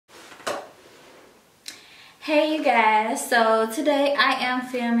Hey you guys, so today I am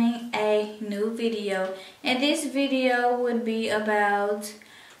filming a new video, and this video would be about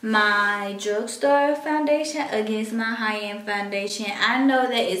my drugstore foundation against my high-end foundation. I know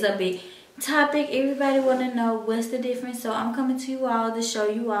that is a big topic. Everybody want to know what's the difference, so I'm coming to you all to show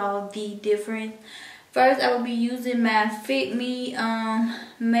you all the difference. First, I will be using my Fit Me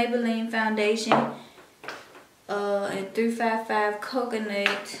Maybelline foundation in 355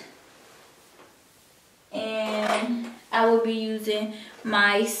 Coconut. And I will be using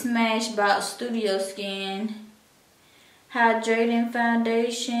my Smashbox Studio Skin Hydrating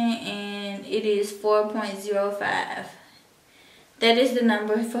Foundation, and it is 4.05. That is the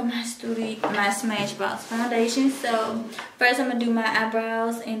number for my Smashbox foundation. So first I'm gonna do my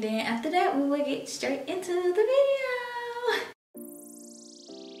eyebrows, and then after that we will get straight into the video.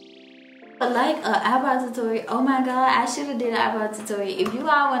 Like an eyebrow tutorial. Oh my god, I should have did an eyebrow tutorial. If you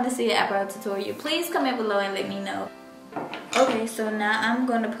all want to see an eyebrow tutorial, please comment below and let me know. Okay, so now I'm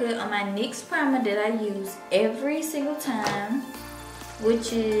going to put on my NYX primer that I use every single time,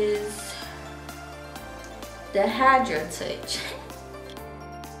 which is the Hydra Touch.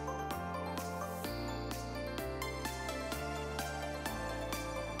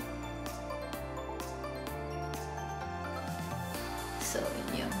 So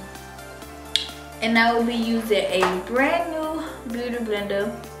yeah. And I will be using a brand new beauty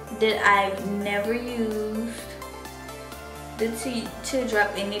blender that I've never used. The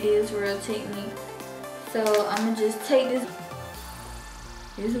teardrop, and it is Real Technique. So I'm gonna just take this.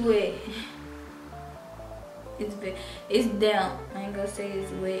 It's wet. It's damp. I ain't gonna say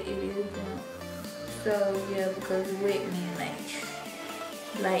it's wet. It is damp. So yeah, because wet means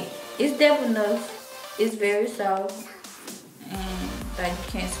like it's damp enough. It's very soft. And like you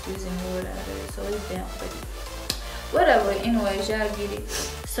can't squeeze any water out of it, so it's damp, but whatever. Anyways, y'all get it.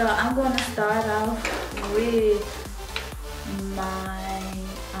 So I'm gonna start off with my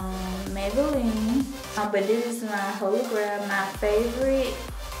Maybelline, but this is my hologram. My favorite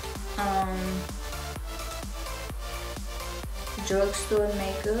drugstore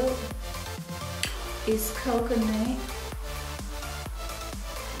makeup is Coconut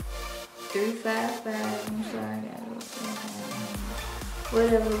 355. I'm sorry, I got it.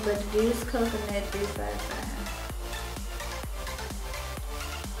 Whatever, but it is Coconut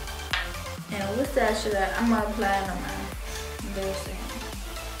 355. And what side should I'm gonna apply it on my dressing.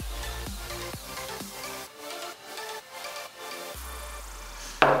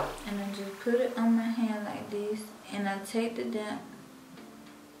 And I just put it on my hand like this, and I take the damp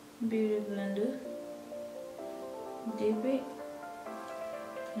beauty blender, dip it,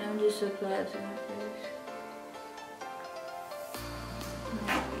 and I'm just apply it to my face.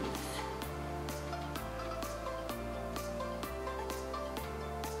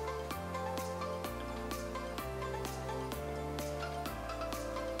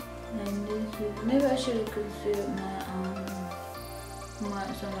 And this is, maybe I should have concealed my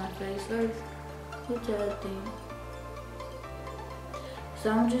marks on my face first. What y'all think? So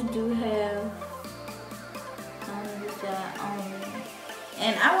I'm just do have on this side only.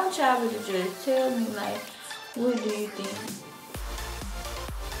 And I want y'all to just tell me, like, what do you think?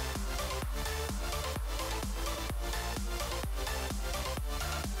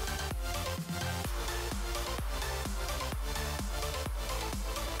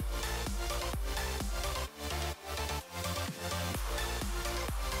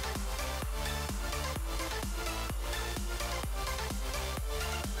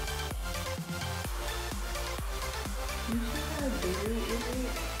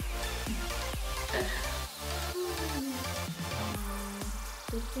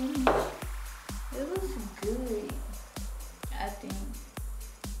 The finish, it was good. I think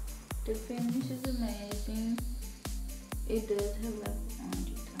the finish is amazing. It does have like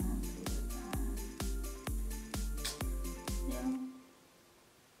orangey tone to it. Yeah,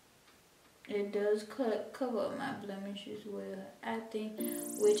 it does cover up my blemishes well, I think,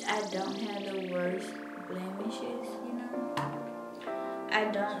 which I don't have the worst blemishes, you know. I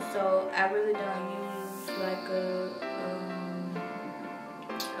don't, so I really don't use like a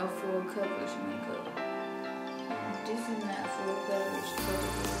full coverage makeup. This is not full coverage, but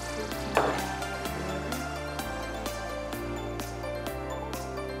it is 15 hours.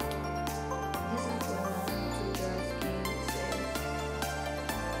 This is for normal to dry skin, it says.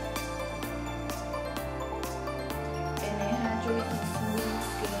 And they hydrate and smooth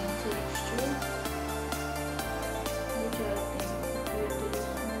skin texture. What y'all think?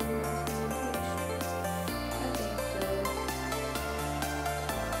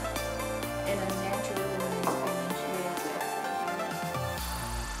 And a natural finish.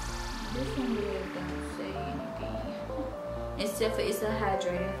 This one really don't say except for it's a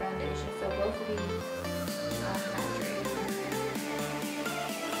hydrating foundation. So both of these are hydrating.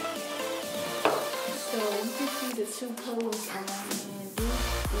 So you can see the two colors on my hand. This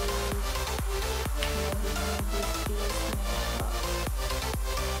is Smashbox.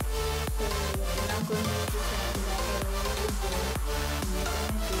 So and I'm going to use this one because I had a little bit more.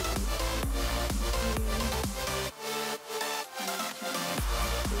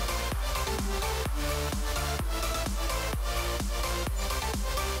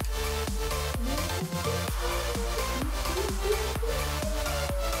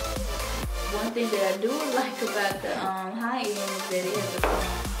 One thing that I do like about the high end is that it has a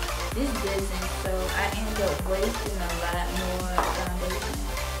phone. This doesn't, so I end up wasting a lot more foundation.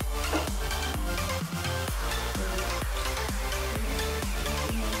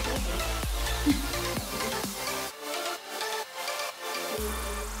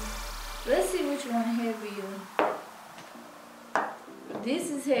 Let's see which one heavier.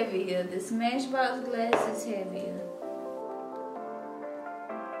 This is heavier. The Smashbox glass is heavier.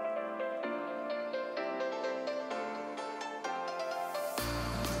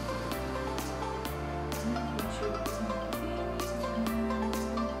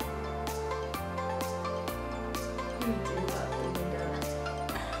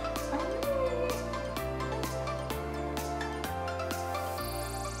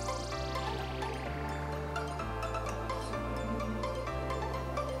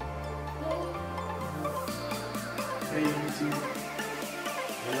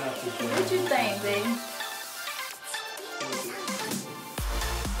 What you think, babe?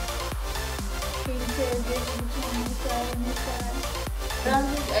 Can you tell the difference between this side and this side? But I'm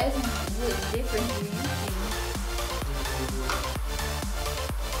just asking what difference do you see?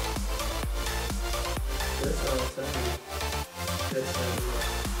 That's all I'm saying. That's all I'm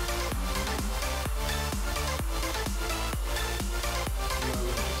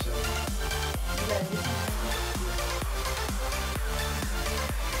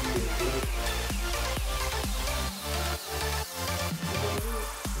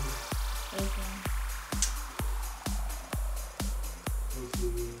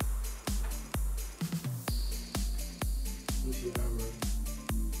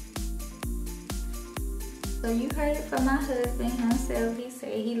So you heard it from my husband himself. He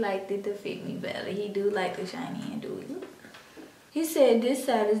said he liked it to fit me better. He do like the shiny and dewy look. He said this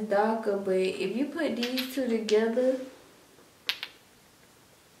side is darker, but if you put these two together,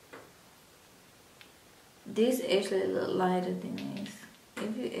 this actually look lighter than this.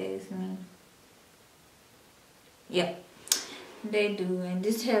 If you ask me. Yep, they do. And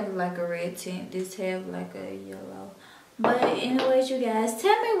this have like a red tint. This have like a yellow. But anyways, you guys,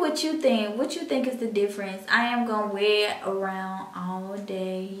 tell me what you think. What you think is the difference? I am going to wear it around all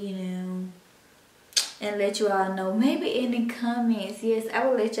day, you know, and let you all know. Maybe in the comments. Yes, I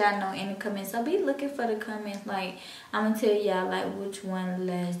will let y'all know in the comments. So be looking for the comments. Like, I'm going to tell y'all, like, which one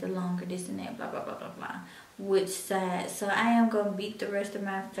lasts the longer, this and that, blah, blah, blah, blah, blah. Which side. So I am going to beat the rest of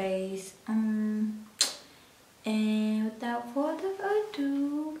my face. And without further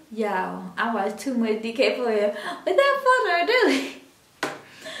ado, y'all, I watched too much DK4L. Without further ado,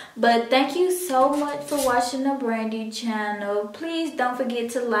 but thank you so much for watching the Brandy channel. Please don't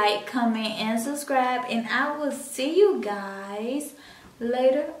forget to like, comment, and subscribe. And I will see you guys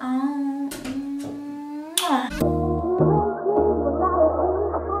later on.